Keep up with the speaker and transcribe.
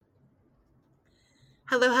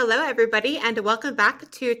Hello, everybody, and welcome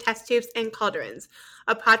back to Test Tubes and Cauldrons,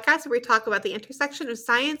 a podcast where we talk about the intersection of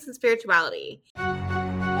science and spirituality.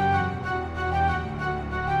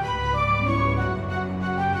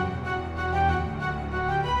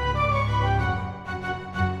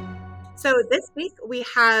 So this week we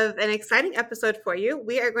have an exciting episode for you.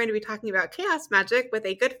 We are going to be talking about chaos magic with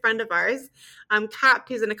a good friend of ours, Capt,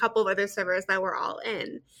 who's in a couple of other servers that we're all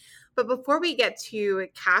in. But before we get to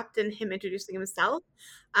Capt and him introducing himself,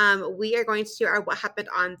 we are going to do our What Happened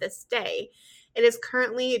on This Day. It is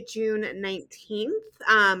currently June 19th,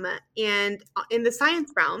 and in the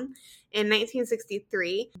science realm, in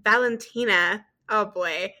 1963, Valentina, oh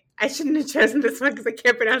boy, I shouldn't have chosen this one because I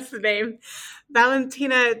can't pronounce the name,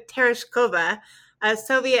 Valentina Tereshkova, a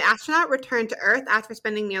Soviet astronaut, returned to Earth after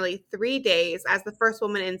spending nearly 3 days as the first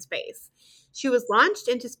woman in space. She was launched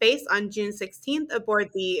into space on June 16th aboard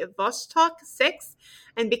the Vostok 6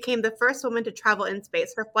 and became the first woman to travel in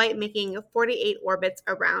space, her flight making 48 orbits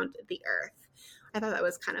around the Earth. I thought that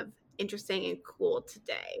was kind of interesting and cool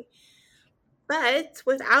today. But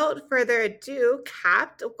without further ado,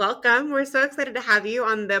 Capt, welcome. We're so excited to have you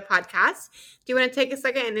on the podcast. Do you want to take a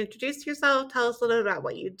second and introduce yourself? Tell us a little bit about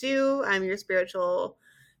what you do, your spiritual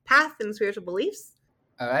path and spiritual beliefs.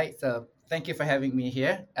 All right, so thank you for having me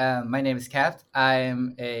here. My name is Capt.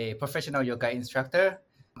 I'm a professional yoga instructor.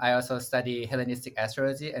 I also study Hellenistic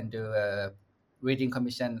astrology and do a reading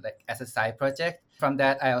commission as a side project. From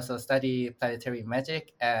that, I also study planetary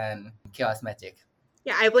magic and chaos magic.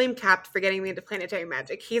 Yeah, I blame Capt for getting me into planetary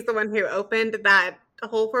magic. He's the one who opened that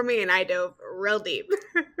hole for me, and I dove real deep.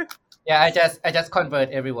 Yeah, I just convert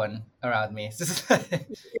everyone around me.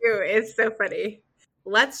 It's so funny.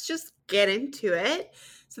 Let's just get into it.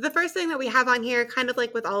 So the first thing that we have on here, kind of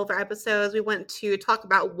like with all of our episodes, we want to talk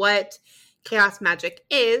about what chaos magic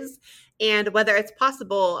is and whether it's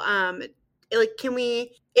possible.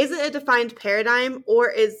 Is it a defined paradigm, or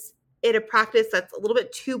is it a practice that's a little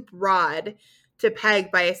bit too broad to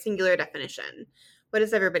peg by a singular definition? What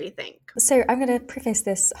does everybody think? So I'm going to preface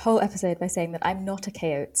this whole episode by saying that I'm not a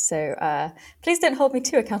chaot, so please don't hold me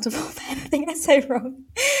too accountable for anything I say wrong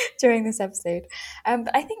during this episode.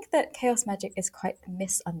 But I think that chaos magic is quite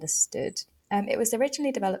misunderstood. It was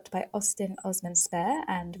originally developed by Austin Osman Spare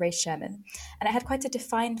and Ray Sherman, and it had quite a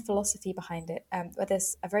defined philosophy behind it, where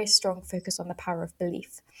there's a very strong focus on the power of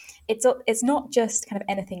belief. It's not just kind of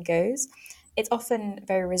anything goes. It's often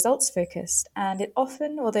very results focused, and it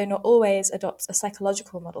often, although not always, adopts a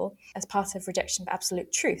psychological model as part of rejection of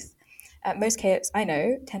absolute truth. Most chaots I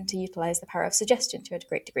know tend to utilize the power of suggestion to a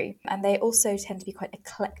great degree, and they also tend to be quite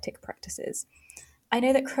eclectic practices. I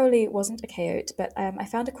know that Crowley wasn't a chaot, but I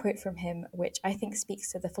found a quote from him which I think speaks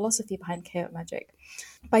to the philosophy behind chaot magic.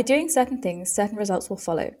 By doing certain things, certain results will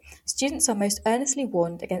follow. Students are most earnestly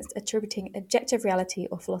warned against attributing objective reality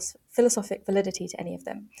or philosophic validity to any of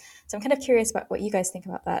them. So I'm kind of curious about what you guys think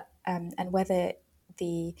about that, and whether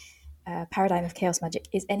the paradigm of chaos magic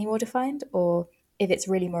is any more defined, or if it's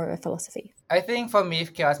really more of a philosophy. I think for me,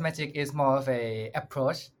 chaos magic is more of a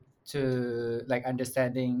approach to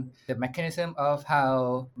understanding the mechanism of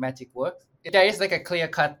how magic works. There is a clear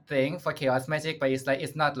cut thing for chaos magic, but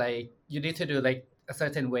it's not like you need to do a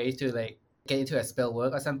certain way to get into a spell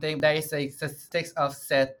work or something. There is a six of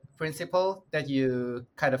set principle that you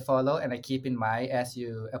kind of follow and keep in mind as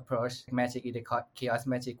you approach magic in the chaos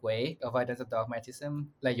magic way. Avoidance of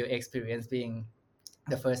dogmatism, your experience being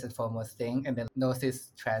the first and foremost thing, and then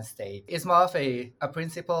gnosis trance state. It's more of a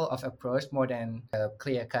principle of approach more than a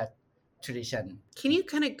clear-cut tradition. Can you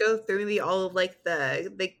kind of go through all of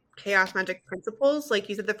the chaos magic principles? Like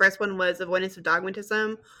you said, the first one was avoidance of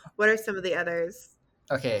dogmatism. What are some of the others?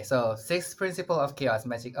 Okay, so 6th principle of chaos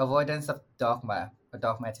magic: avoidance of dogma or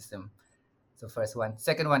dogmatism. So first one.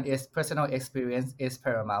 Second one is personal experience is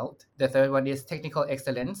paramount. The third one is technical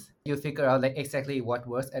excellence. You figure out exactly what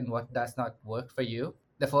works and what does not work for you.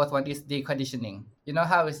 The fourth one is deconditioning. You know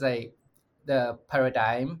how it's the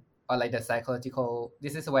paradigm or the psychological,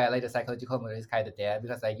 this is where the psychological model is kind of there,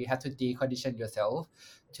 because you have to decondition yourself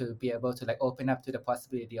to be able to open up to the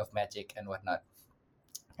possibility of magic and whatnot.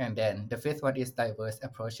 And then the fifth one is diverse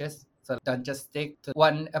approaches. So don't just stick to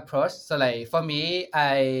one approach. So for me,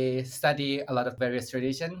 I study a lot of various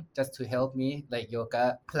traditions just to help me,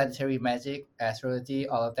 yoga, planetary magic, astrology,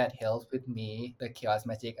 all of that helps with me. The chaos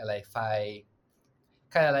magic, I find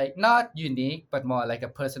kind of not unique, but more a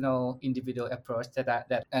personal, individual approach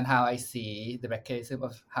that and how I see the mechanism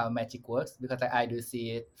of how magic works, because I do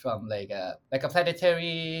see it from a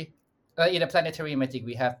planetary. In the planetary magic,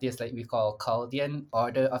 we have this we call Chaldean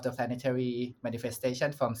order of the planetary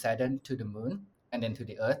manifestation from Saturn to the Moon and then to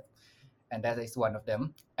the Earth. and that is one of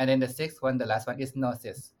them. And then the sixth one, the last one, is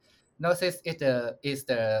gnosis. Gnosis is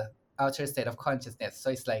the outer state of consciousness, so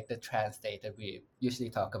it's like the trance state that we usually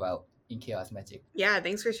talk about in chaos magic. Yeah,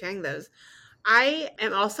 thanks for sharing those. I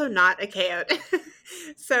am also not a chaot,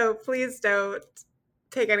 so please don't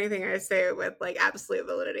take anything I say with like absolute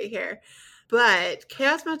validity here. But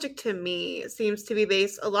chaos magic to me seems to be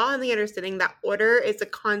based a lot on the understanding that order is a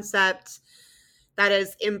concept that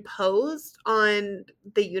is imposed on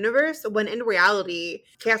the universe, when in reality,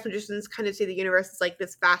 chaos magicians kind of see the universe as like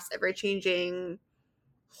this vast, ever-changing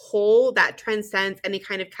whole that transcends any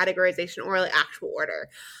kind of categorization or like actual order.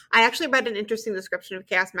 I actually read an interesting description of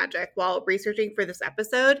chaos magic while researching for this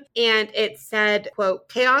episode, and it said, quote,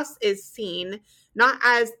 chaos is seen not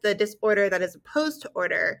as the disorder that is opposed to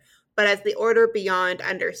order, but as the order beyond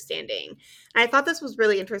understanding. And I thought this was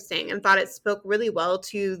really interesting and thought it spoke really well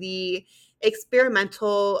to the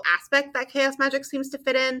experimental aspect that chaos magic seems to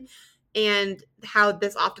fit in, and how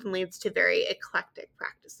this often leads to very eclectic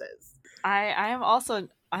practices. I'm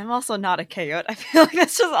also not a chaot. I feel like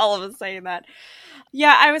that's just all of us saying that.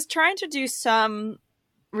 Yeah, I was trying to do some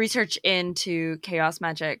research into chaos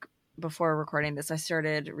magic before recording this. I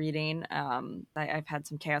started reading. I've had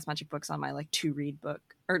some chaos magic books on my like to read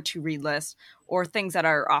list, or things that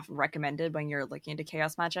are often recommended when you're looking into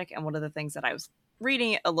chaos magic. And one of the things that I was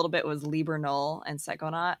reading a little bit was Liber Null and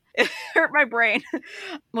Psychonaut. It hurt my brain.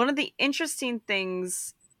 One of the interesting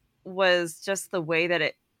things was just the way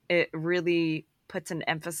that it really puts an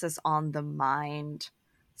emphasis on the mind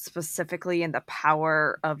specifically, and the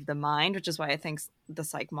power of the mind, which is why I think the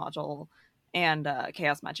psych module and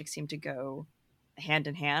chaos magic seem to go hand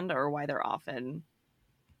in hand, or why they're often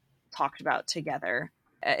talked about together.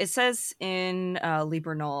 It says in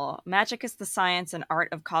Liber Null, magic is the science and art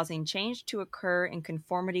of causing change to occur in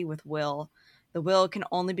conformity with will. The will can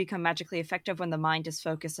only become magically effective when the mind is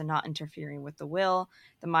focused and not interfering with the will.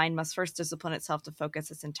 The mind must first discipline itself to focus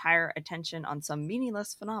its entire attention on some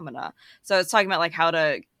meaningless phenomena. So it's talking about like how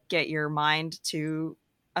to get your mind to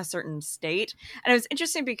a certain state. And it was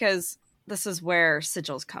interesting because this is where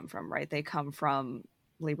sigils come from, right? They come from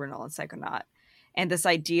Liber Null and Psychonaut. And this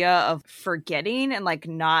idea of forgetting and like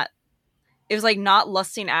not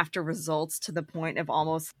lusting after results to the point of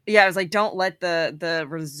almost, it was like, don't let the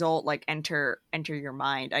result like enter your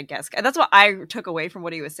mind, I guess. That's what I took away from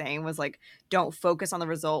what he was saying, was like, don't focus on the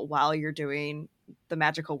result while you're doing the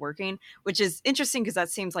magical working, which is interesting because that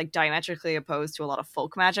seems like diametrically opposed to a lot of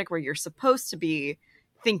folk magic, where you're supposed to be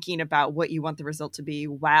thinking about what you want the result to be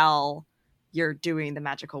while you're doing the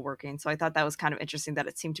magical working. So I thought that was kind of interesting that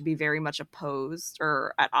it seemed to be very much opposed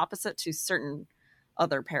or at opposite to certain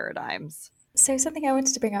other paradigms. So something I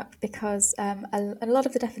wanted to bring up, because a lot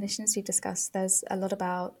of the definitions we've discussed, there's a lot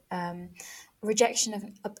about rejection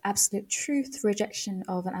of absolute truth, rejection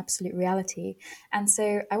of an absolute reality. And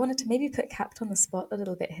so I wanted to maybe put Capt on the spot a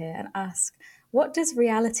little bit here and ask, what does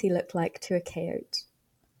reality look like to a chaot?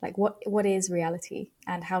 Like what is reality,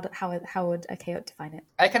 and how would a chaot define it?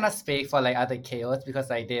 I cannot speak for like other chaots because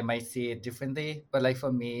like they might see it differently. But like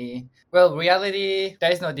for me, well, reality,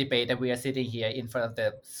 there is no debate that we are sitting here in front of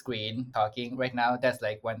the screen talking right now. That's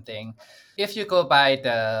like one thing. If you go by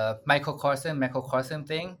the macrocosm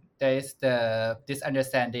thing, there is this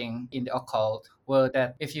understanding in the occult world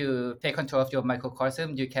that if you take control of your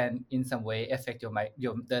microcosm, you can in some way affect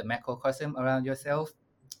the macrocosm around yourself.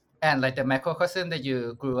 And like the macrocosm that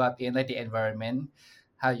you grew up in, like the environment,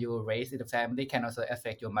 how you were raised in the family, can also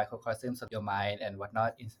affect your microcosms of your mind and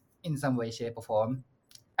whatnot in some way, shape, or form.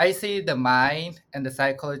 I see the mind and the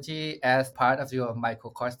psychology as part of your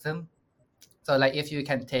microcosm. So like if you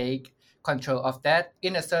can take control of that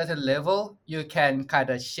in a certain level, you can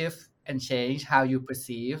kind of shift and change how you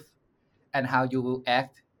perceive and how you will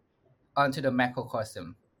act onto the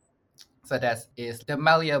macrocosm. So that is the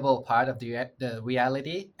malleable part of the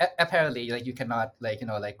reality. Apparently, like you cannot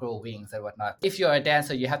like grow wings and whatnot. If you're a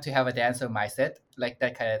dancer, you have to have a dancer mindset, like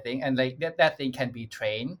that kind of thing, and like that thing can be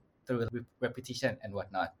trained through repetition and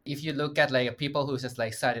whatnot. If you look at like people who just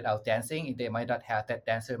like started out dancing, they might not have that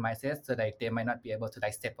dancer mindset, so like they might not be able to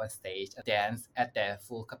like step on stage and dance at their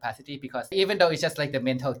full capacity, because even though it's just like the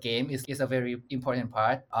mental game is a very important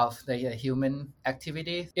part of the human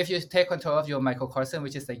activity. If you take control of your microcosm,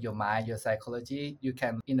 which is like your mind, your psychology, you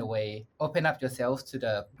can in a way open up yourself to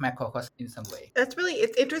the macrocosm in some way.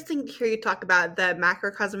 It's interesting to hear you talk about the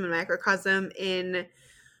macrocosm and microcosm in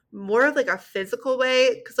more of like a physical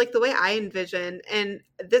way, because like the way I envision, and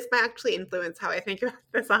this might actually influence how I think about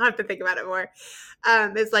this, I'll have to think about it more,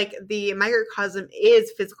 is like the microcosm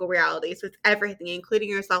is physical reality, so it's everything, including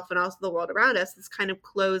yourself and also the world around us, this kind of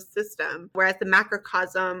closed system, whereas the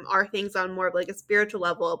macrocosm are things on more of like a spiritual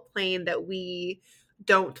level, a plane that we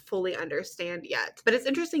don't fully understand yet. But it's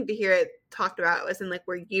interesting to hear it talked about as in like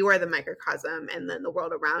where you are the microcosm and then the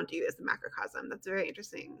world around you is the macrocosm. That's very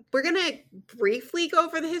interesting. We're going to briefly go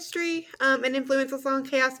over the history and influences on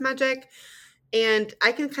chaos magic. And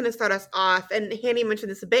I can kind of start us off. And Hanny mentioned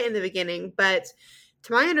this a bit in the beginning, but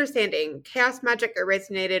to my understanding, chaos magic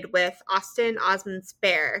originated with Austin Osman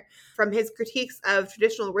Spare from his critiques of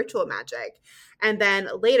traditional ritual magic. And then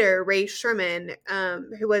later, Ray Sherman,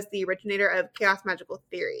 who was the originator of chaos magical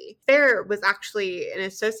theory. Spare was actually an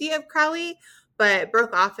associate of Crowley, but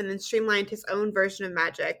broke off and then streamlined his own version of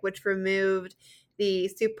magic, which removed the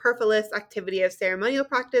superfluous activity of ceremonial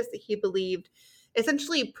practice that he believed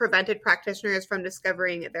essentially prevented practitioners from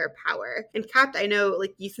discovering their power. And Kat, I know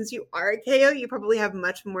like you, since you are a KO, you probably have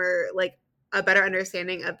much more like a better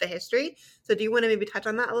understanding of the history. So do you want to maybe touch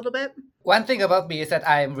on that a little bit? One thing about me is that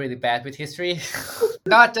I'm really bad with history.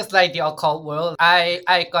 Not just like the occult world. I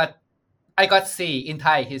got C in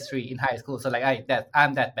Thai history in high school. So like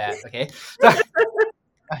I'm that bad, okay?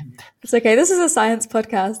 It's okay. This is a science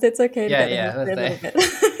podcast. It's okay to Yeah, get the history a that's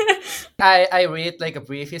little bit. I read like a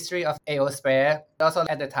brief history of A.O. Spare. Also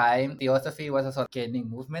at the time, Theosophy was also gaining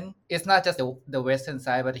movement. It's not just the Western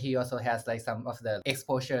side, but he also has like some of the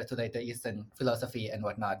exposure to like the Eastern philosophy and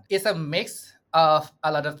whatnot. It's a mix of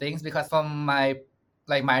a lot of things because from my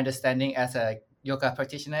understanding as a yoga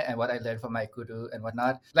practitioner and what I learned from my guru and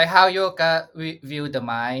whatnot, like how yoga view the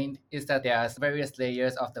mind is that there's various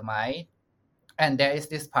layers of the mind. And there is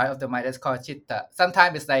this part of the mind that's called chitta.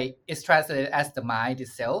 Sometimes it's like it's translated as the mind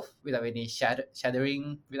itself without any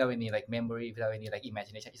shadowing, without any like memory, without any like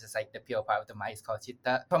imagination. It's just like the pure part of the mind is called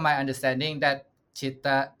chitta. From my understanding, that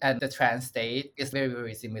chitta and the trance state is very,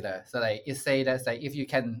 very similar. So like it say that like if you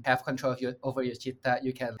can have control over your chitta,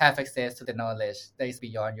 you can have access to the knowledge that is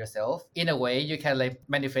beyond yourself. In a way, you can like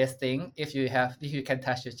manifest things if you can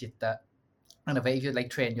touch your chitta. In a way, if you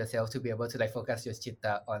like train yourself to be able to like focus your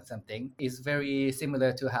chitta on something, it's very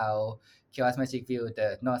similar to how chaos magic view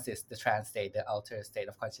the gnosis, the trance state, the altered state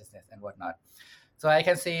of consciousness and whatnot. So I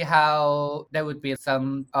can see how there would be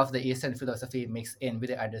some of the Eastern philosophy mixed in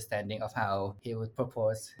with the understanding of how he would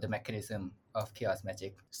propose the mechanism of chaos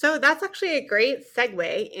magic. So that's actually a great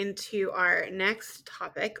segue into our next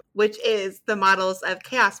topic, which is the models of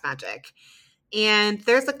chaos magic. And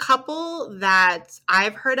there's a couple that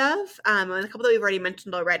I've heard of, and a couple that we've already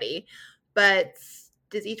mentioned already. But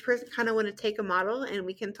does each person kind of want to take a model and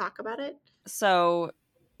we can talk about it? So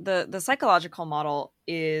the psychological model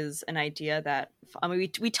is an idea that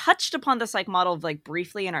we touched upon the psych model like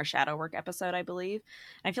briefly in our shadow work episode, I believe.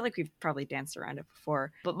 And I feel like we've probably danced around it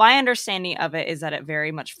before. But my understanding of it is that it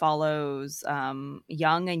very much follows Jung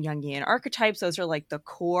and Jungian archetypes. Those are like the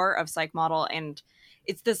core of psych model, and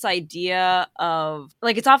it's this idea of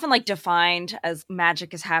like it's often like defined as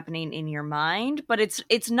magic is happening in your mind, but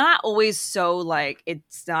it's not always so like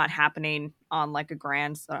it's not happening on like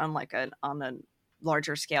on a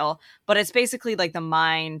larger scale, but it's basically like the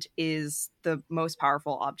mind is the most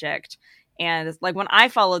powerful object. And like when I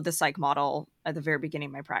followed the psych model at the very beginning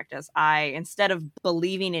of my practice, I, instead of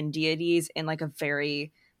believing in deities in like a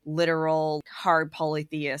very literal hard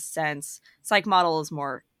polytheist sense, psych model is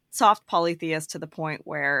more soft polytheist to the point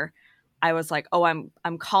where I was like, oh,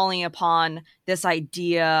 I'm calling upon this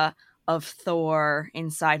idea of Thor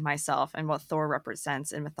inside myself and what Thor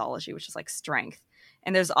represents in mythology, which is like strength.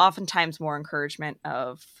 And there's oftentimes more encouragement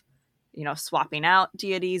of, swapping out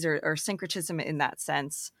deities or syncretism in that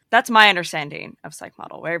sense. That's my understanding of psych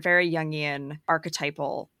model, where very Jungian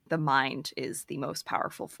archetypal, the mind is the most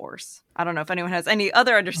powerful force. I don't know if anyone has any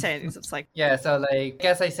other understandings of psych. Yeah, so like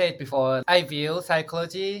as I said before, I view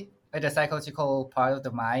psychology, like the psychological part of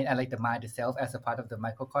the mind and like the mind itself as a part of the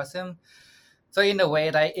microcosm. So in a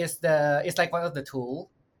way, like it's like one of the tools.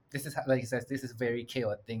 This is like you said, this is a very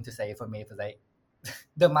chaotic thing to say for me, but like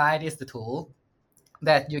the mind is the tool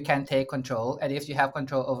that you can take control, and if you have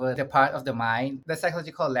control over the part of the mind, the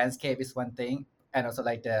psychological landscape is one thing, and also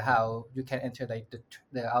like the how you can enter like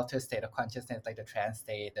the altered state of consciousness, like the trance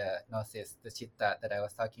state, the gnosis, the chitta that I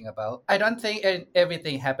was talking about. I don't think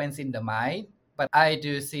everything happens in the mind, but I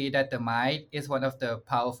do see that the mind is one of the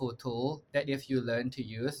powerful tools that if you learn to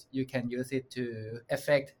use, you can use it to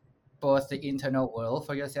affect both the internal world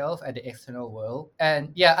for yourself and the external world. And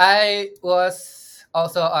yeah, I was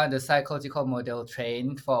also on the psychological model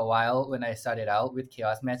train for a while when I started out with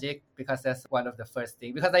chaos magic, because that's one of the first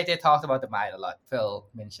things, because I did talk about the mind a lot. Phil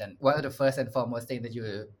mentioned one of the first and foremost thing that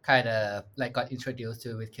you kind of like got introduced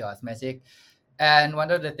to with chaos magic. And one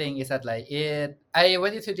of the things is that I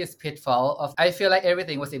went into this pitfall of, I feel like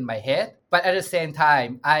everything was in my head, but at the same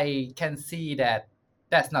time I can see that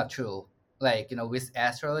that's not true. Like, with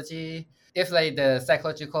astrology, if like the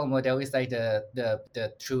psychological model is like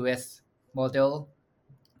the truest model,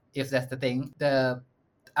 if that's the thing, the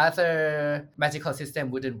other magical system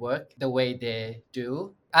wouldn't work the way they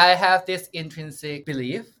do. I have this intrinsic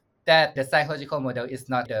belief that the psychological model is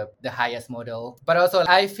not the highest model, but also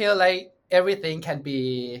I feel like everything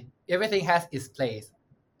has its place,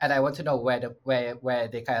 and I want to know where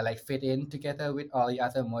they kind of like fit in together with all the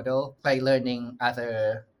other model, like learning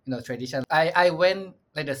other tradition. I went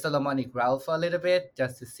like the Solomonic route for a little bit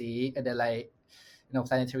just to see, and then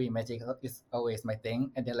planetary magic is always my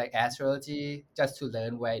thing, and then like astrology just to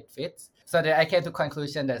learn where it fits. So that I came to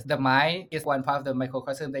conclusion that the mind is one part of the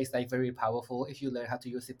microcosm that is like very powerful if you learn how to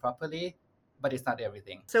use it properly, but it's not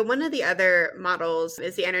everything. So one of the other models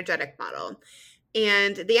is the energetic model.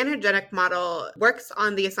 And the energetic model works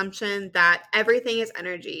on the assumption that everything is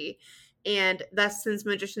energy. And thus, since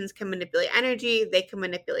magicians can manipulate energy, they can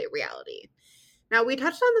manipulate reality. Now, we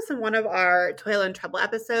touched on this in one of our Toil and Trouble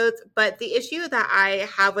episodes, but the issue that I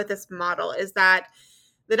have with this model is that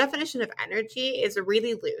the definition of energy is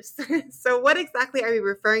really loose. So what exactly are we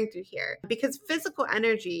referring to here? Because physical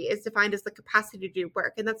energy is defined as the capacity to do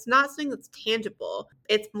work, and that's not something that's tangible.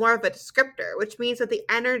 It's more of a descriptor, which means that the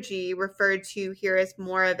energy referred to here is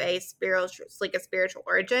more of a spiritual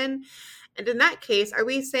origin. And in that case, are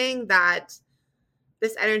we saying that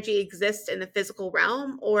this energy exists in the physical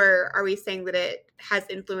realm, or are we saying that it has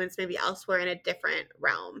influence maybe elsewhere in a different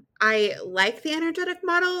realm? I like the energetic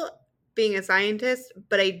model being a scientist,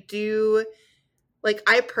 but I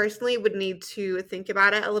personally would need to think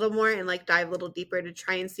about it a little more and dive a little deeper to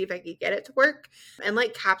try and see if I could get it to work. And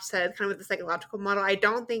like Cap said, kind of with the psychological model, I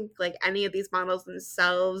don't think any of these models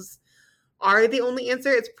themselves are the only answer.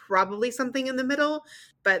 It's probably something in the middle,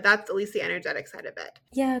 but that's at least the energetic side of it.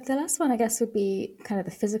 Yeah, the last one, I guess, would be kind of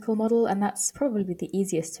the physical model, and that's probably the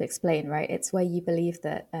easiest to explain, right? It's where you believe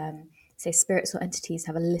that, say, spirits or entities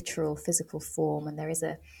have a literal physical form, and there is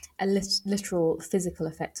a literal physical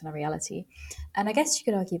effect on a reality. And I guess you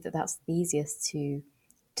could argue that that's the easiest to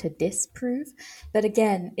disprove. But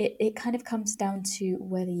again, it kind of comes down to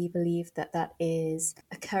whether you believe that that is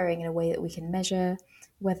occurring in a way that we can measure,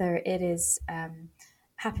 whether it is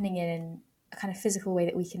happening in a kind of physical way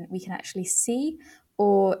that we can actually see,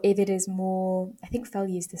 or if it is more, I think Fel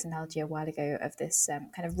used this analogy a while ago of this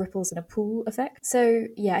kind of ripples in a pool effect. So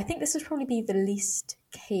yeah, I think this would probably be the least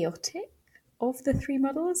chaotic of the three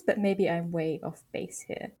models, but maybe I'm way off base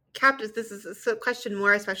here. Cap, this is a question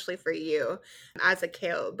more especially for you as a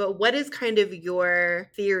KO, but what is kind of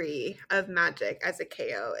your theory of magic as a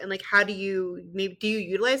KO? And how do you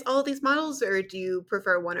utilize all of these models, or do you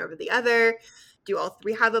prefer one over the other? Do all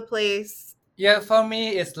three have a place? Yeah, for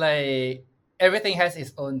me, it's like everything has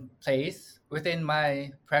its own place within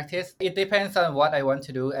my practice. It depends on what I want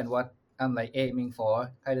to do and what I'm aiming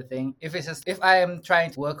for, kind of thing. If I am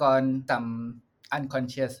trying to work on some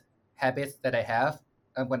unconscious habits that I have,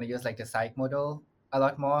 I'm going to use the psych model a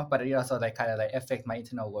lot more, but it also affect my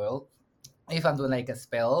internal world. If I'm doing a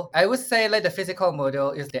spell, I would say the physical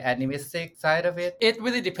model is the animistic side of it. It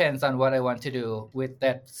really depends on what I want to do with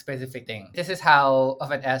that specific thing. This is how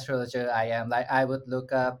of an astrologer I am. I would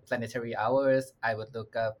look up planetary hours. I would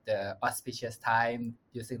look up the auspicious time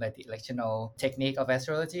using the electional technique of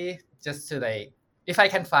astrology, just to if I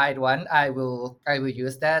can find one, I will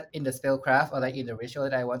use that in the spellcraft or in the ritual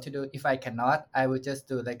that I want to do. If I cannot, I will just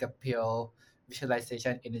do a pure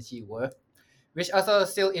visualization energy work, which also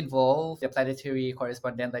still involve the planetary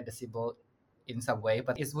correspondence, the symbol in some way,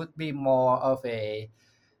 but it would be more of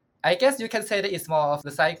I guess you can say that it's more of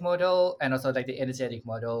the psych model and also the energetic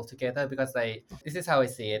model together, because this is how I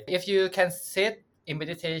see it. If you can sit in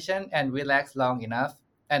meditation and relax long enough,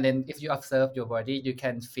 and then if you observe your body, you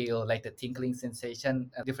can feel the tingling sensation,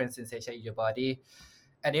 a different sensation in your body.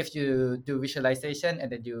 And if you do visualization and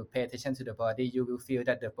then you pay attention to the body, you will feel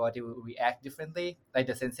that the body will react differently.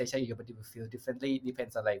 The sensation in your body will feel differently. It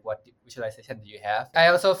depends on what visualization you have. I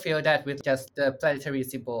also feel that with just the planetary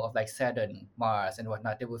symbol of Saturn, Mars, and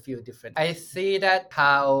whatnot, they will feel different. I see that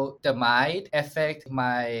how the mind affects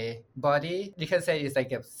my body. You can say it's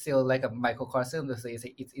still a microcosm, so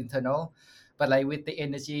it's internal. But with the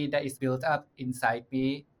energy that is built up inside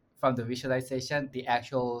me from the visualization, the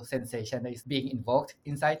actual sensation that is being invoked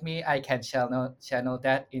inside me, I can channel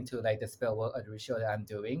that into like the spell work or the ritual that I'm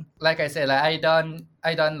doing. Like I said, like I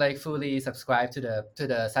don't like fully subscribe to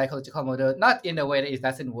the psychological model, not in the way that it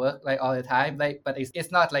doesn't work like all the time, like, but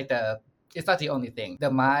it's not like it's not the only thing.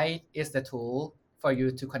 The mind is the tool for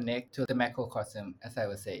you to connect to the macrocosm, as I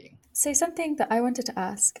was saying. So something that I wanted to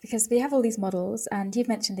ask, because we have all these models and you've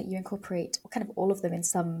mentioned that you incorporate kind of all of them in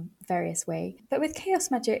some various way, but with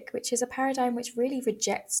chaos magic, which is a paradigm which really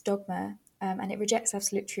rejects dogma and it rejects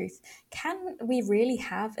absolute truth, can we really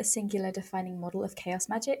have a singular defining model of chaos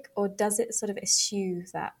magic, or does it sort of eschew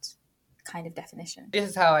that kind of definition?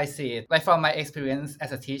 This is how I see it. Like from my experience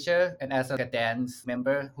as a teacher and as a dance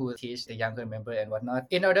member who teach the younger member and whatnot,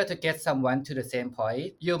 in order to get someone to the same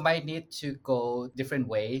point, you might need to go different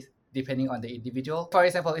ways depending on the individual. For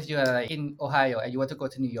example, if you are like in Ohio and you want to go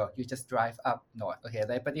to New York, you just drive up north. Okay,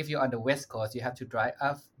 like, but if you're on the West Coast, you have to drive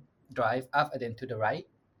up and then to the right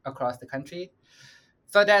across the country.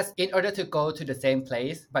 So that's in order to go to the same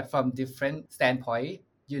place, but from different standpoint,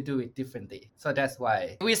 you do it differently. So that's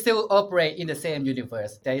why we still operate in the same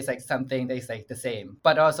universe. There is like something that is like the same.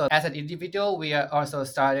 But also as an individual, we are also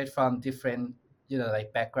started from different,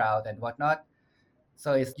 like background and whatnot.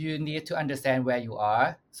 So you need to understand where you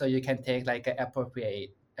are so you can take like an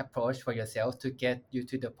appropriate approach for yourself to get you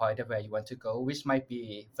to the point of where you want to go, which might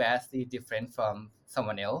be vastly different from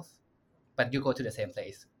someone else, but you go to the same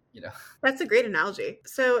place. That's a great analogy.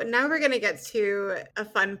 So now we're going to get to a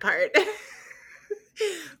fun part,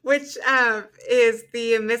 which is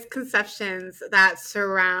the misconceptions that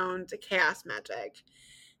surround chaos magic.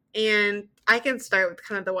 And I can start with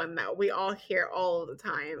kind of the one that we all hear all the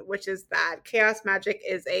time, which is that chaos magic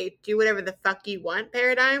is a do whatever the fuck you want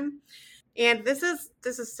paradigm. And this is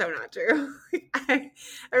so not true.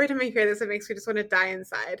 Every time I hear this, it makes me just want to die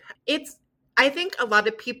inside. I think a lot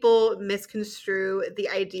of people misconstrue the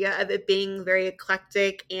idea of it being very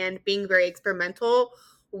eclectic and being very experimental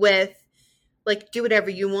with like do whatever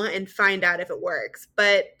you want and find out if it works.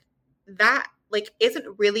 But that like isn't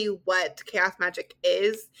really what chaos magic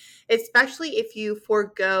is, especially if you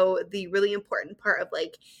forego the really important part of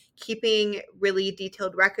like keeping really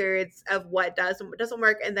detailed records of what does and what doesn't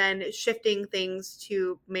work, and then shifting things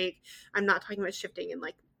to make, I'm not talking about shifting in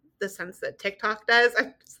like the sense that TikTok does.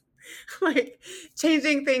 I'm just, like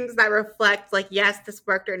changing things that reflect like, yes, this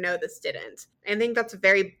worked or no, this didn't. I think that's a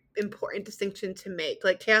very important distinction to make.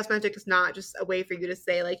 Like chaos magic is not just a way for you to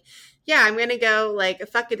say like, yeah, I'm gonna go like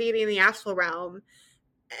fuck a deity in the astral realm.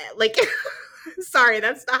 Like sorry,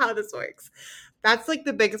 that's not how this works. That's like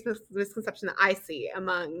the biggest misconception that I see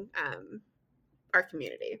among our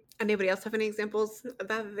community. Anybody else have any examples of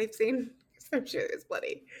that they've seen? I'm sure there's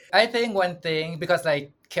plenty. I think one thing, because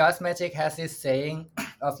like chaos magic has this saying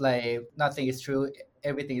of like nothing is true,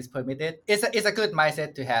 everything is permitted. It's a good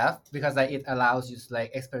mindset to have, because like it allows you to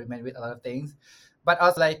like experiment with a lot of things. But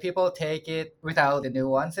also like people take it without the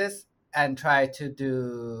nuances and try to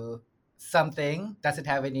do something doesn't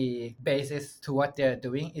have any basis to what they're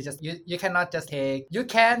doing. It's just you cannot just you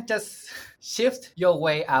can't just shift your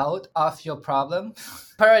way out of your problem.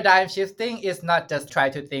 Paradigm shifting is not just try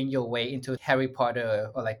to think your way into Harry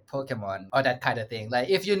Potter or like Pokemon or that kind of thing. Like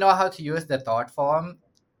if you know how to use the thought form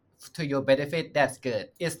to your benefit, that's good.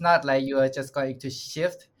 It's not like you are just going to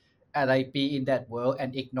shift and like be in that world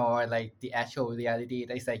and ignore like the actual reality.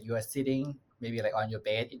 It's like you are sitting maybe like on your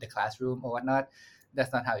bed in the classroom or whatnot.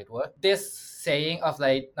 That's not how it works. This saying of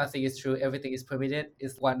like nothing is true, everything is permitted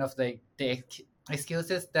is one of like the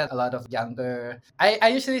excuses that a lot of younger, I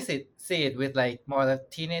usually see it with like more of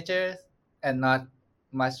teenagers and not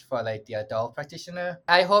much for like the adult practitioner.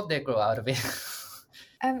 I hope they grow out of it.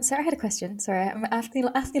 So I had a question. Sorry, I'm asking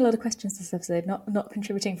a lot of questions this episode, not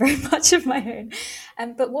contributing very much of my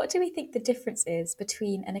own. But what do we think the difference is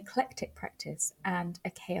between an eclectic practice and a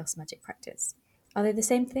chaos magic practice? Are they the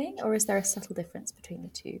same thing, or is there a subtle difference between the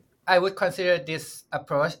two? I would consider this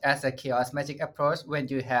approach as a chaos magic approach when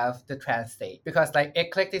you have the trance state, because like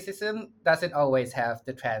eclecticism doesn't always have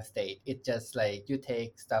the trance state. It just like you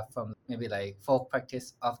take stuff from maybe like folk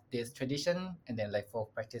practice of this tradition and then like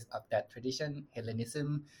folk practice of that tradition,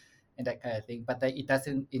 Hellenism and that kind of thing, but like it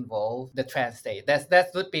doesn't involve the trance state. That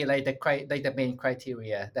would be like the main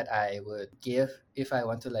criteria that I would give if I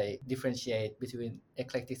want to like differentiate between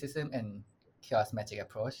eclecticism and chaos magic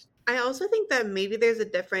approach. I also think that maybe there's a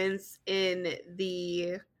difference in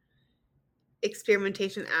the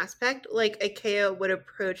experimentation aspect. Like a KO would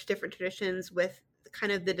approach different traditions with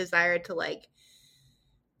kind of the desire to like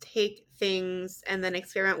take things and then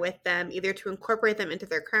experiment with them, either to incorporate them into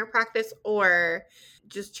their current practice or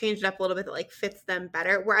just change it up a little bit that like fits them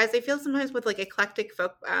better. Whereas I feel sometimes with like eclectic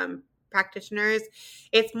folk practitioners,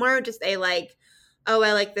 it's more just a like, oh,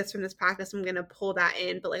 I like this from this practice, I'm going to pull that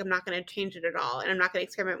in, but like I'm not going to change it at all, and I'm not going to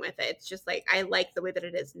experiment with it. It's just like I like the way that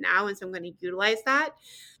it is now, and so I'm going to utilize that.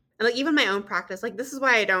 And like even my own practice, like this is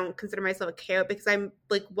why I don't consider myself a KO, because I'm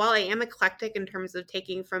like, while I am eclectic in terms of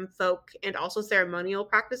taking from folk and also ceremonial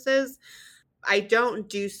practices, I don't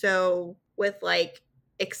do so with like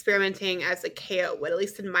experimenting as a KO would, at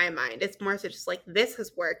least in my mind. It's more so just like this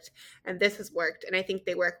has worked and this has worked, and I think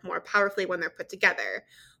they work more powerfully when they're put together.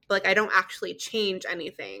 But like I don't actually change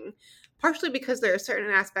anything, partially because there are certain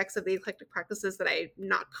aspects of the eclectic practices that I'm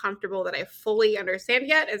not comfortable that I fully understand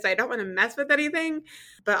yet, as I don't want to mess with anything,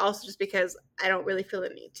 but also just because I don't really feel the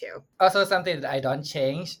need to. Also, something that I don't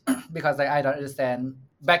change because like I don't understand.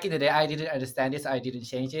 Back in the day, I didn't understand this, I didn't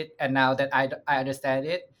change it, and now that I understand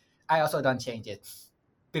it, I also don't change it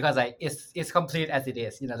because like it's complete as it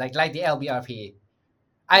is. You know, like the LBRP.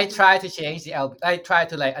 I tried to change I tried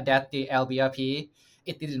to like adapt the LBRP.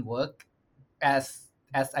 It didn't work as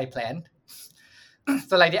I planned.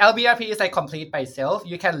 So like the LBRP is like complete by itself.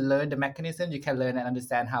 You can learn the mechanism, you can learn and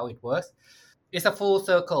understand how it works. It's a full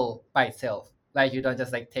circle by itself. Like you don't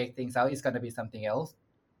just like take things out, it's gonna be something else.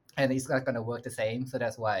 And it's not gonna work the same. So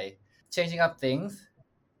that's why changing up things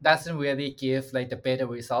doesn't really give like the better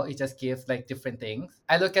result. It just gives like different things.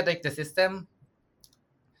 I look at like the system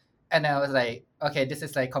and I was like, okay, this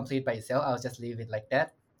is like complete by itself. I'll just leave it like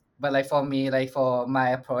that. But like for me, like for my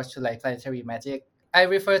approach to like planetary magic, I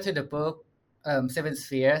refer to the book Seven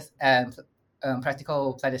Spheres and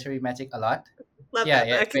Practical Planetary Magic a lot. Love Yeah,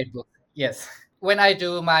 that book. great book. Yes. When I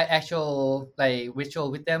do my actual like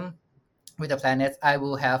ritual with them, with the planets, I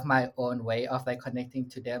will have my own way of like connecting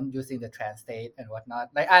to them using the trance state and whatnot.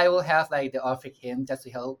 Like I will have like the Orphic hymn just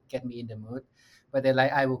to help get me in the mood. But then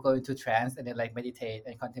like I will go into trance and then like meditate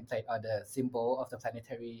and contemplate on the symbol of the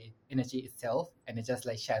planetary energy itself and then just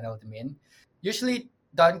like channel them in. Usually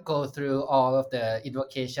don't go through all of the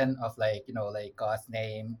invocation of like, you know, like God's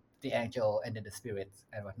name, the angel, and then the spirits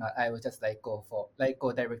and whatnot. I will just like go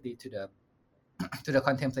directly to the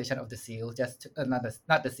contemplation of the seal, just to,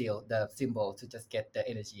 not the seal, the symbol, to just get the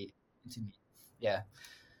energy into me. Yeah,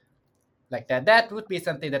 like that. That would be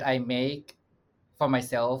something that I make for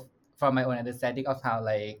myself from my own understanding of how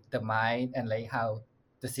like the mind and like how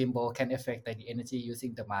the symbol can affect like the energy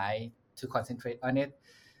using the mind to concentrate on it.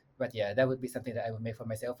 But yeah, that would be something that I would make for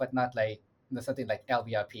myself, but not like something like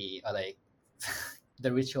LBRP or like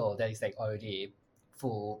the ritual that is like already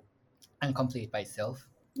full and complete by itself.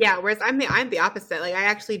 Yeah, whereas I'm the opposite. Like I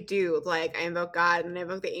actually do like I invoke God and I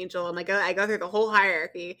invoke the angel and like I go through the whole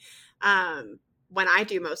hierarchy when I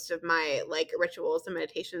do most of my like rituals and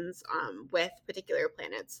meditations with particular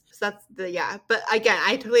planets. So that's but again,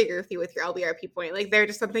 I totally agree with you with your LBRP point. Like there are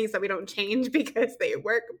just some things that we don't change because they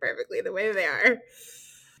work perfectly the way they are.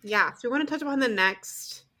 Yeah, so we want to touch upon the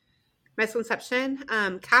next misconception.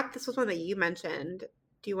 Cap, this was one that you mentioned.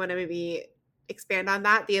 Do you want to maybe expand on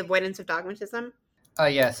that? The avoidance of dogmatism? Oh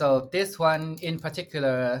yeah, so this one in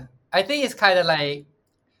particular, I think it's kind of like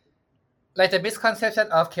the misconception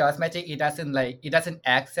of chaos magic. It doesn't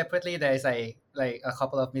act separately. There is like a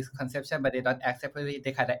couple of misconceptions, but they don't act separately.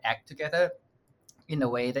 They kind of act together in a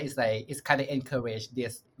way that is like it's kind of encouraged.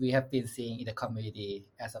 This we have been seeing in the community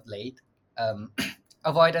as of late.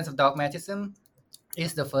 Avoidance of dogmatism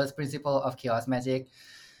is the first principle of chaos magic,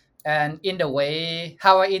 and in the way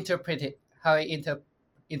how I interpret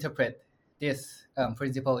this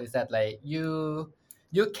principle is that like you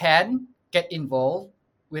can get involved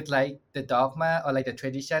with like the dogma or like the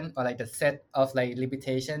tradition or like the set of like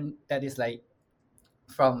limitation that is like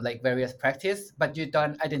from like various practice, but you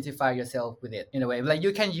don't identify yourself with it in a way. Like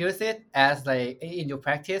you can use it as like in your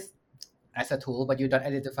practice as a tool, but you don't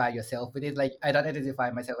identify yourself with it. Like I don't identify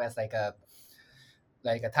myself as like a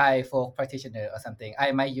Thai folk practitioner or something.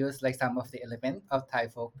 I might use like some of the element of Thai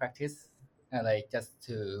folk practice, like just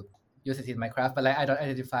to use it in my craft, but like I don't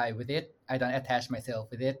identify with it. I don't attach myself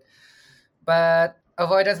with it. But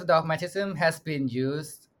avoidance of dogmatism has been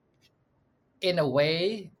used in a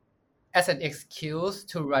way as an excuse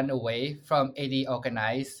to run away from any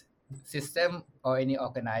organized system or any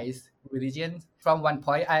organized religion. From one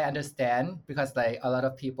point, I understand because like a lot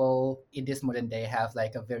of people in this modern day have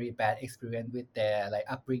like a very bad experience with their like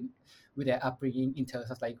upbringing in terms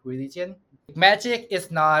of like religion. Magic is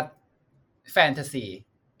not fantasy.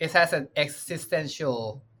 It has an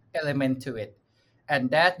existential element to it, and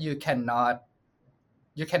that you cannot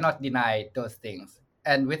deny those things.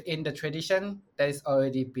 and within the tradition that is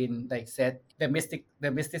already been like set, the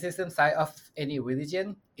mysticism side of any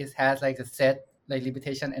religion, it has like a set like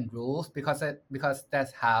limitation and rules because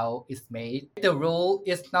that's how it's made. The rule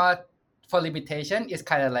is not for limitation, it's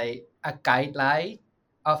kind of like a guideline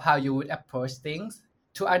of how you would approach things.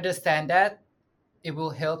 To understand that, it will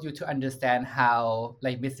help you to understand how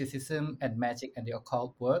like mysticism and magic and the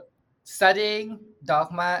occult work. Studying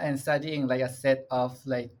dogma and studying like a set of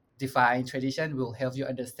like defined tradition will help you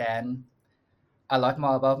understand a lot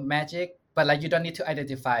more about magic, but like you don't need to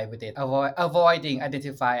identify with it. Avoiding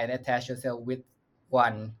identify and attach yourself with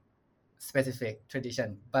one specific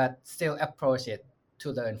tradition, but still approach it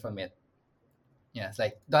to learn from it. Yeah, it's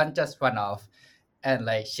like don't just run off and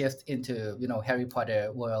like shift into Harry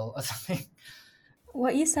Potter world or something.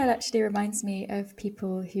 What you said actually reminds me of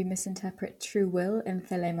people who misinterpret true will in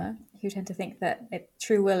Thelema, who tend to think that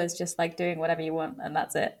true will is just like doing whatever you want and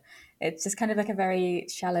that's it. It's just kind of like a very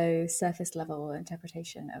shallow, surface level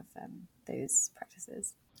interpretation of those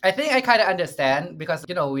practices. I think I kind of understand because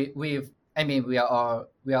we are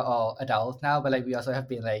all adults now, but like we also have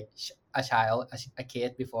been like a child, a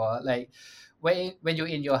kid before. Like when you're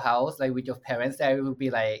in your house, like with your parents, there will be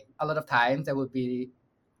like a lot of times there would be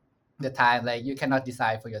the time like you cannot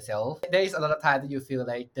decide for yourself. There is a lot of time that you feel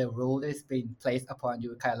like the rule is being placed upon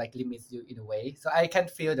you kind of like limits you in a way. So I can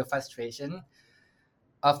feel the frustration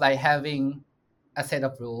of like having a set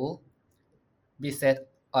of rules be set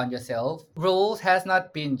on yourself. Rules has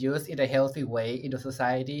not been used in a healthy way in the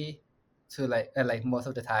society to like most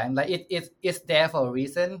of the time. Like it's there for a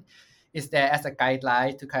reason. It's there as a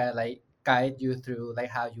guideline to kind of like guide you through like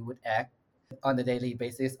how you would act on a daily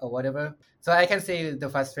basis or whatever. So I can see the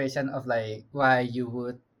frustration of like why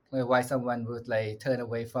someone would like turn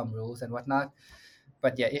away from rules and whatnot.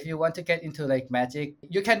 But yeah, if you want to get into like magic,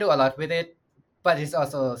 you can do a lot with it, but it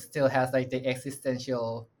also still has like the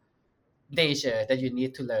existential nature that you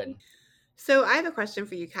need to learn. So I have a question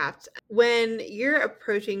for you, Capt. When you're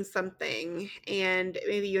approaching something and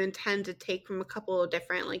maybe you intend to take from a couple of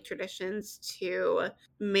different like traditions to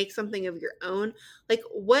make something of your own, like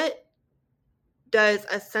what does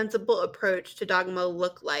a sensible approach to dogma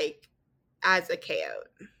look like as a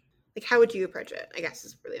chaot? Like how would you approach it? I guess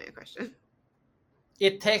is really my question.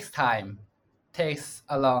 It takes time. Takes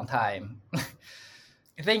a long time.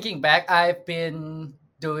 Thinking back, I've been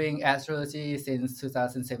doing astrology since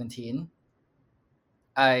 2017.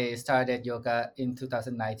 I started yoga in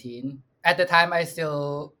 2019. At the time, I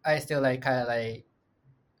still like kind of like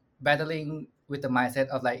battling with the mindset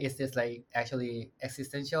of like, is this like actually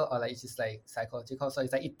existential or like it's just like psychological? So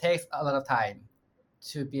it's like it takes a lot of time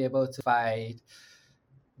to be able to find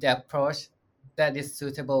the approach that is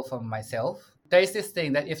suitable for myself. There is this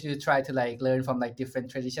thing that if you try to like learn from like different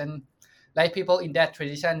tradition, like people in that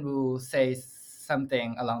tradition will say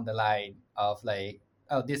something along the line of like,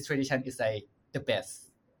 oh, this tradition is like the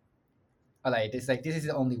best, or like this is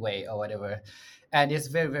the only way or whatever. And it's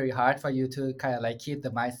very very hard for you to kind of like keep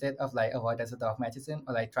the mindset of like avoidance of dogmatism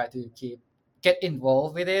or like try to get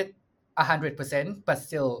involved with it 100%, but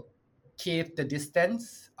still keep the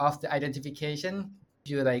distance of the identification.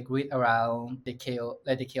 You like read around the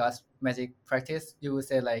chaos magic practice, you will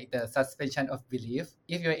say like the suspension of belief.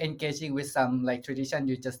 If you're engaging with some like tradition,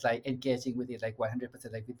 you just like engaging with it like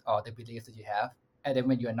 100%, like with all the beliefs that you have, and then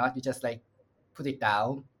when you're not, you just like put it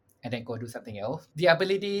down and then go do something else. The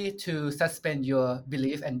ability to suspend your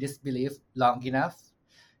belief and disbelief long enough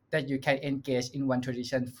that you can engage in one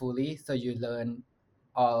tradition fully, so you learn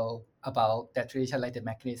all about that tradition, like the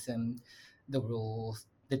mechanism, the rules,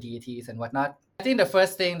 the deities and whatnot. I think the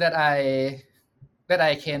first thing that I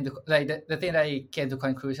came to like the thing that I came to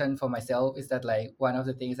conclusion for myself is that like one of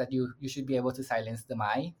the things that you should be able to silence the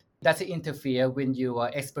mind. Does it interfere when you are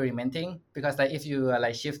experimenting? Because like if you are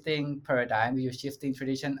like shifting paradigm, you're shifting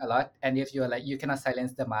tradition a lot, and if you are like you cannot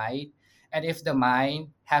silence the mind, and if the mind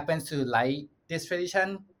happens to like this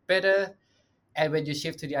tradition better, and when you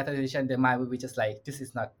shift to the other tradition, the mind will be just like, this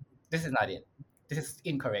is not it, this is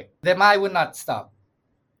incorrect. The mind would not stop.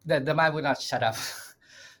 The mind would not shut up.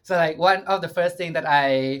 So like one of the first thing that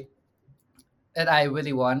I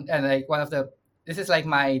really want, and like one of the, this is like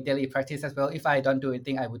my daily practice as well. If I don't do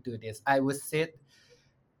anything, I would do this. I would sit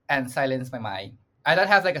and silence my mind. I don't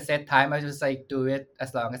have like a set time. I just like do it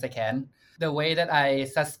as long as I can. The way that I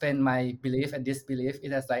suspend my belief and disbelief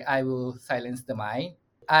is as like I will silence the mind.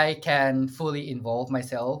 I can fully involve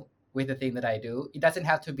myself with the thing that I do. It doesn't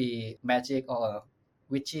have to be magic or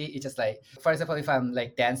witchy. It's just like, for example, if I'm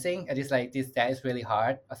like dancing and it's like this dance is really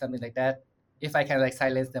hard or something like that, if I can like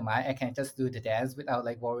silence the mind, I can just do the dance without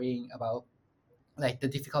like worrying about like the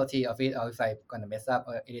difficulty of it, or if I'm gonna mess up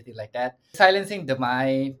or anything like that. Silencing the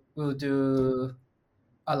mind will do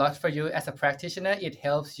a lot for you as a practitioner. It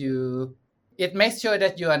helps you. It makes sure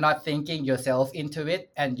that you are not thinking yourself into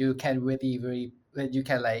it, and you can you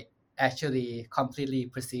can like actually completely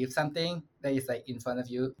perceive something that is like in front of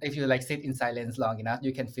you. If you like sit in silence long enough,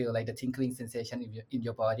 you can feel like the tingling sensation in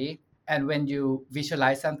your body. And when you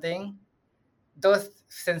visualize something, those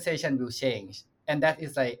sensations will change, and that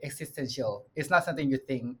is like existential. It's not something you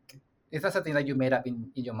think. It's not something that you made up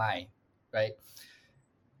in your mind, right?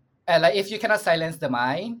 And like if you cannot silence the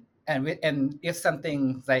mind, and if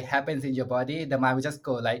something like happens in your body, the mind will just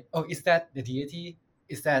go like, oh, is that the deity?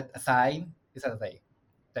 Is that a sign? Is that like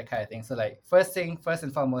that kind of thing? So like first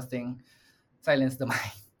and foremost thing, silence the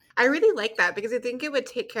mind. I really like that because I think it would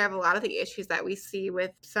take care of a lot of the issues that we see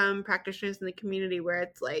with some practitioners in the community where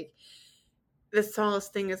it's like the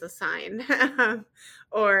smallest thing is a sign.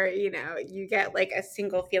 Or, you know, you get like a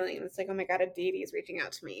single feeling and it's like, oh my God, a deity is reaching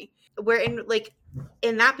out to me. Where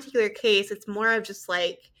in that particular case, it's more of just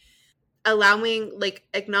like allowing, like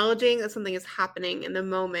acknowledging that something is happening in the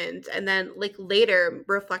moment, and then like later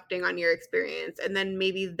reflecting on your experience. And then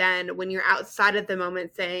maybe then when you're outside of the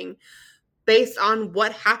moment saying, based on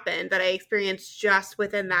what happened that I experienced just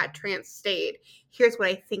within that trance state, here's what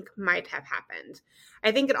I think might have happened.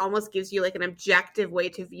 I think it almost gives you like an objective way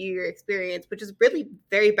to view your experience, which is really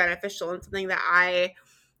very beneficial and something that I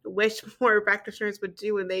wish more practitioners would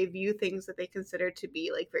do when they view things that they consider to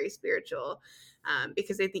be like very spiritual,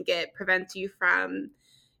 because I think it prevents you from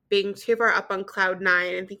being too far up on cloud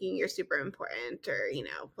nine and thinking you're super important or, you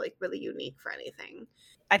know, like really unique for anything.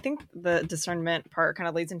 I think the discernment part kind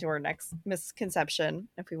of leads into our next misconception,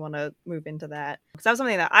 if we want to move into that. Because that was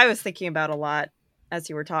something that I was thinking about a lot as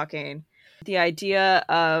you were talking. The idea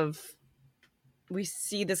of we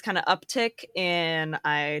see this kind of uptick in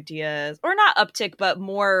ideas, or not uptick, but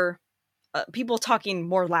more people talking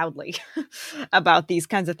more loudly about these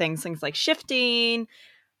kinds of things like shifting,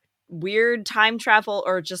 weird time travel,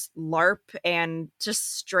 or just LARP and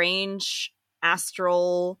just strange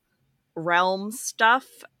astral realm stuff.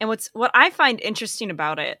 And what I find interesting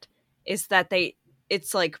about it is that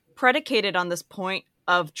it's like predicated on this point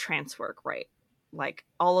of trance work, right? Like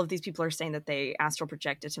all of these people are saying that they astral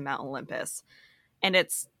projected to Mount Olympus, and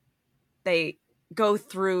they go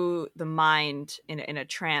through the mind in a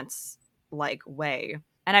trance like way.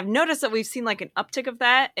 And I've noticed that we've seen like an uptick of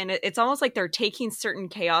that, and it's almost like they're taking certain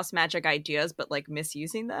chaos magic ideas but like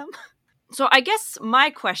misusing them. So I guess my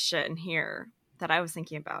question here that I was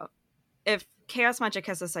thinking about, if chaos magic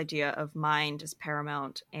has this idea of mind is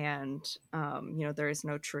paramount, and you know, there is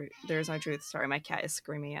no truth. Sorry, my cat is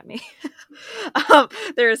screaming at me.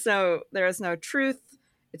 There is no truth,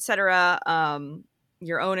 etc.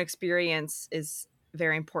 Your own experience is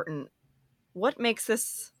very important. What makes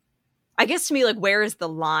this? I guess to me, like, where is the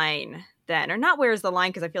line then, or not? Where is the line?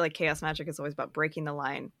 Because I feel like chaos magic is always about breaking the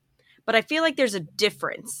line, but I feel like there's a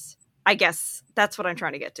difference. I guess that's what I'm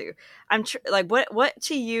trying to get to. Like, what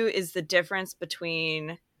to you is the difference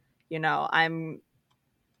between, you know,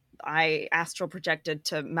 I astral projected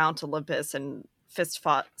to Mount Olympus and fist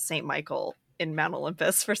fought Saint Michael in Mount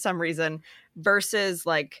Olympus for some reason, versus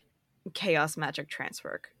like chaos magic trance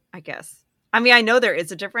work, I guess. I mean, I know there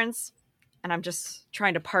is a difference, and I'm just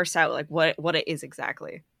trying to parse out like what it is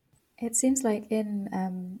exactly. It seems like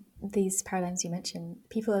in these paradigms you mentioned,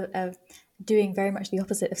 people are doing very much the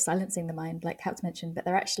opposite of silencing the mind, like Kaps mentioned, but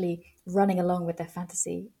they're actually running along with their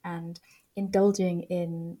fantasy and indulging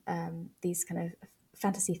in these kind of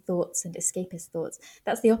fantasy thoughts and escapist thoughts.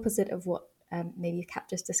 That's the opposite of what maybe Kap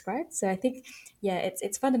just described. So I think, yeah,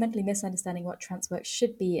 it's fundamentally misunderstanding what trance work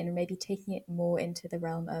should be and maybe taking it more into the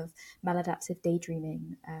realm of maladaptive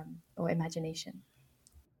daydreaming or imagination.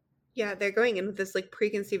 Yeah, they're going in with this like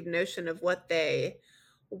preconceived notion of what they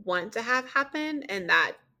want to have happen, and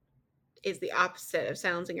that is the opposite of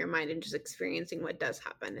silencing your mind and just experiencing what does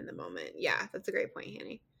happen in the moment. Yeah, that's a great point,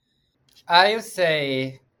 Hanny. I would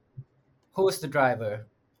say, who's the driver?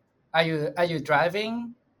 Are you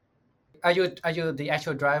driving? Are you the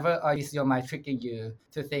actual driver, or is your mind tricking you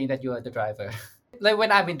to think that you are the driver? Like when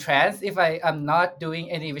I'm in trance, if I am not doing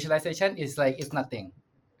any visualization, it's like it's nothing.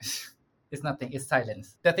 It's nothing. It's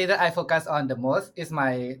silence. The thing that I focus on the most is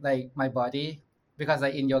my body, because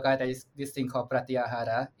like in yoga there is this thing called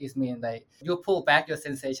pratyahara. It means like you pull back your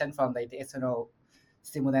sensation from like the external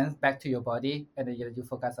stimulants back to your body, and then you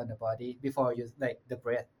focus on the body before you like the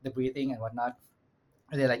breath, the breathing and whatnot,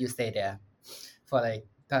 and then like you stay there for like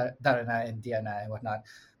dharana and dhyana and whatnot.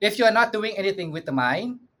 If you are not doing anything with the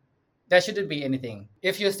mind, there shouldn't be anything.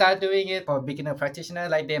 If you start doing it for beginner practitioner,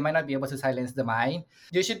 like they might not be able to silence the mind.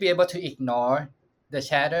 You should be able to ignore the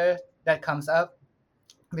chatter that comes up,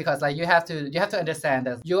 because like you have to understand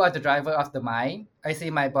that you are the driver of the mind. I see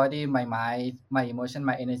my body, my mind, my emotion,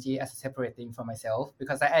 my energy as a separate thing from myself,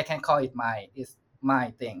 because I can call it mine. It's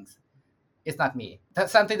my things. It's not me. That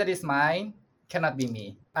something that is mine cannot be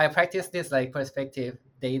me. I practice this like perspective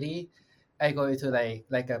daily. I go into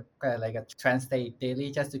like a trance state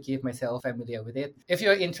daily just to keep myself familiar with it. If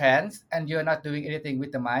you're in trance and you're not doing anything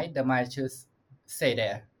with the mind should stay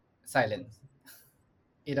there, silence.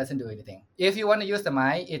 It doesn't do anything. If you want to use the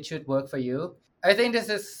mind, it should work for you. I think this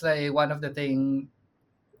is like one of the thing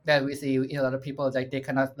that we see in a lot of people, like they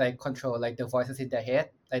cannot like control like the voices in their head,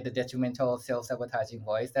 like the detrimental self-sabotaging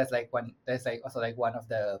voice. That's like also like one of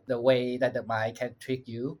the way that the mind can trick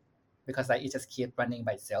you, because like it just keep running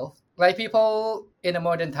by itself. Like people in a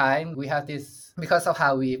modern time, we have this because of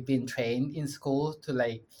how we've been trained in school to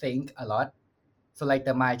like think a lot. So like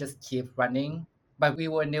the mind just keep running, but we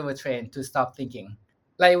were never trained to stop thinking.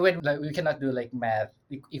 Like when like we cannot do like math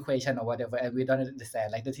equation or whatever and we don't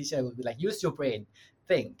understand, like the teacher will be like, use your brain,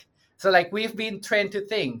 think. So like we've been trained to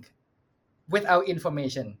think without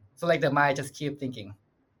information, so like the mind just keep thinking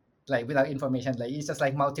like without information. Like it's just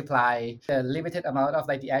like multiply the limited amount of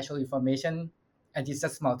like the actual information and it's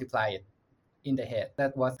just multiply it in the head.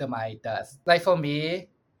 That's what the mind does. Like for me,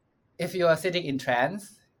 if you are sitting in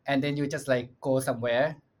trance and then you just like go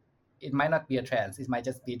somewhere, it might not be a trance, it might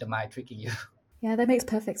just be the mind tricking you. Yeah, that makes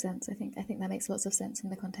perfect sense. I think that makes lots of sense in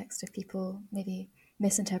the context of people maybe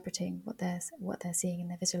misinterpreting what they're seeing in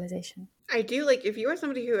their visualization. I do like if you are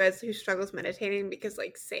somebody who struggles meditating, because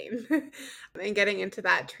like same and getting into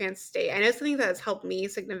that trance state. I know something that has helped me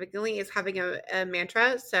significantly is having a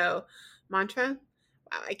mantra. So mantra.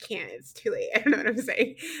 Wow, I can't. It's too late. I don't know what I'm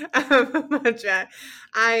saying. Mantra.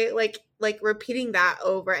 I like repeating that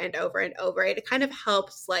over and over and over. It kind of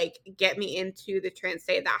helps like get me into the trance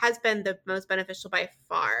state. That has been the most beneficial by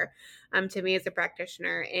far to me as a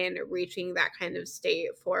practitioner in reaching that kind of state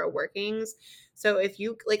for workings. So if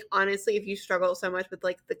you like, honestly, if you struggle so much with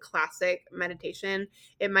like the classic meditation,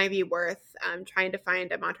 it might be worth trying to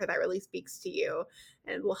find a mantra that really speaks to you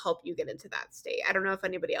and will help you get into that state. I don't know if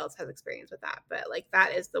anybody else has experience with that, but like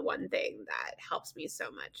that is the one thing that helps me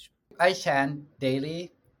so much. I chant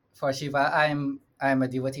daily for Shiva. I'm a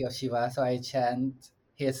devotee of Shiva, so I chant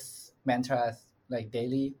his mantras like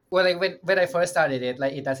daily. Well, like when I first started it,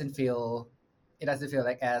 like it doesn't feel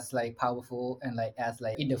like as like powerful and like as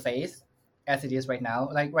like in the face as it is right now.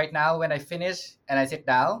 Like right now when I finish and I sit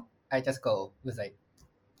down, I just go. It's like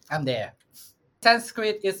I'm there.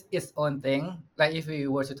 Sanskrit is its own thing. Like if we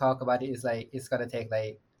were to talk about it, it's like it's gonna take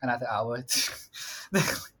like another hour.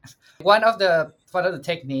 One of the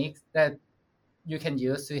techniques that you can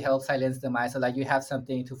use to help silence the mind, so like you have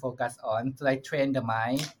something to focus on, to like train the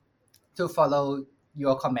mind to follow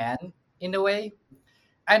your command in a way.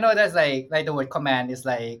 I know that's like the word command is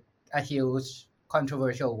like a huge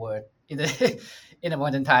controversial word in the in the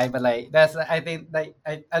modern time, but like that's I think like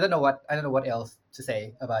I don't know what else to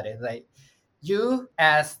say about it. Like you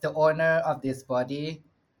as the owner of this body,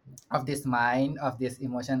 of this mind, of this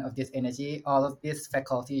emotion, of this energy, all of these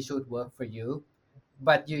faculties should work for you.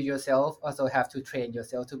 But you yourself also have to train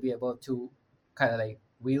yourself to be able to kind of like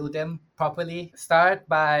wield them properly. Start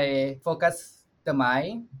by focus the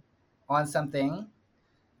mind on something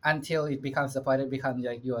until it becomes a point, it becomes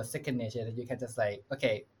like your second nature that you can just like,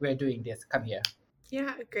 okay, we're doing this, come here.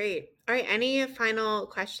 Yeah, great. All right, any final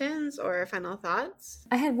questions or final thoughts?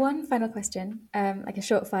 I had one final question, like a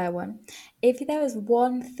short fire one. If there was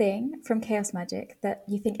one thing from Chaos Magic that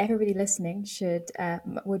you think everybody listening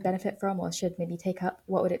would benefit from or should maybe take up,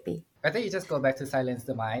 what would it be? I think you just go back to silence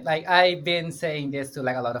the mind. Like I've been saying this to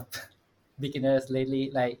like a lot of beginners lately.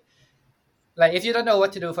 Like if you don't know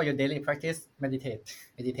what to do for your daily practice, meditate.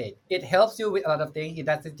 Meditate. It helps you with a lot of things. It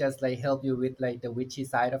doesn't just like help you with like the witchy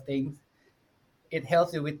side of things. It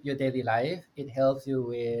helps you with your daily life. It helps you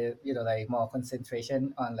with like more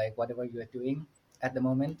concentration on like whatever you are doing at the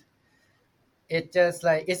moment. It's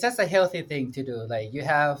just a healthy thing to do. Like you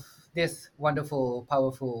have this wonderful,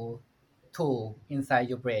 powerful tool inside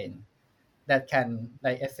your brain that can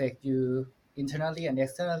like affect you internally and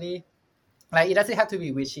externally. Like it doesn't have to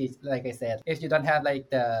be witchy, like I said. If you don't have like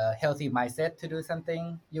the healthy mindset to do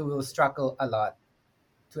something, you will struggle a lot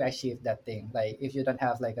to achieve that thing. Like if you don't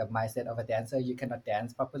have like a mindset of a dancer, you cannot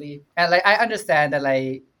dance properly. And like I understand that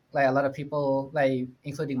like a lot of people, like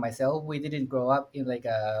including myself, we didn't grow up in like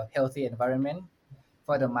a healthy environment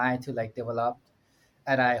for the mind to like develop.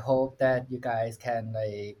 And I hope that you guys can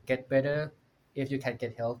like get better. If you can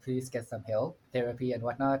get help, please get some help, therapy and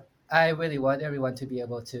whatnot. I really want everyone to be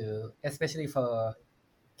able to, especially for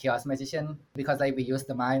chaos magician, because like we use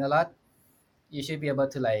the mind a lot. you should be able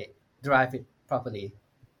to like drive it properly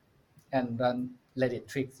and don't let it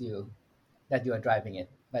trick you that you are driving it,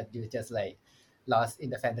 but you just like lost in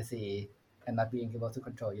the fantasy and not being able to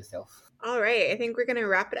control yourself. All right, I think we're going to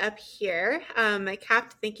wrap it up here.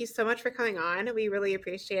 Cap, thank you so much for coming on. We really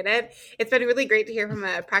appreciate it. It's been really great to hear from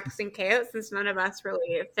a practicing chaos since none of us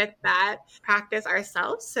really fit that practice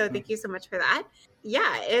ourselves. So thank you so much for that.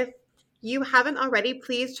 Yeah, if you haven't already,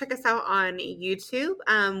 please check us out on YouTube.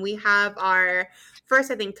 We have our first,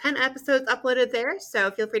 I think, 10 episodes uploaded there. So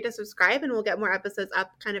feel free to subscribe and we'll get more episodes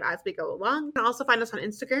up kind of as we go along. You can also find us on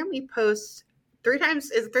Instagram. We post 3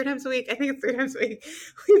 times a week. I think it's 3 times a week.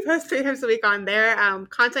 We post 3 times a week on there.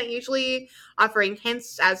 Content usually offering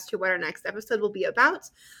hints as to what our next episode will be about,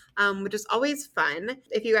 which is always fun.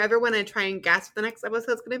 If you ever want to try and guess what the next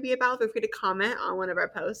episode is going to be about, feel free to comment on one of our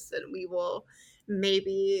posts and we will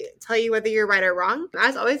maybe tell you whether you're right or wrong.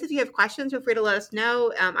 As always, if you have questions, feel free to let us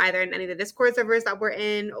know either in any of the Discord servers that we're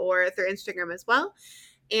in or through Instagram as well.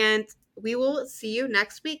 And we will see you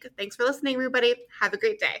next week. Thanks for listening, everybody. Have a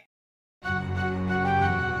great day.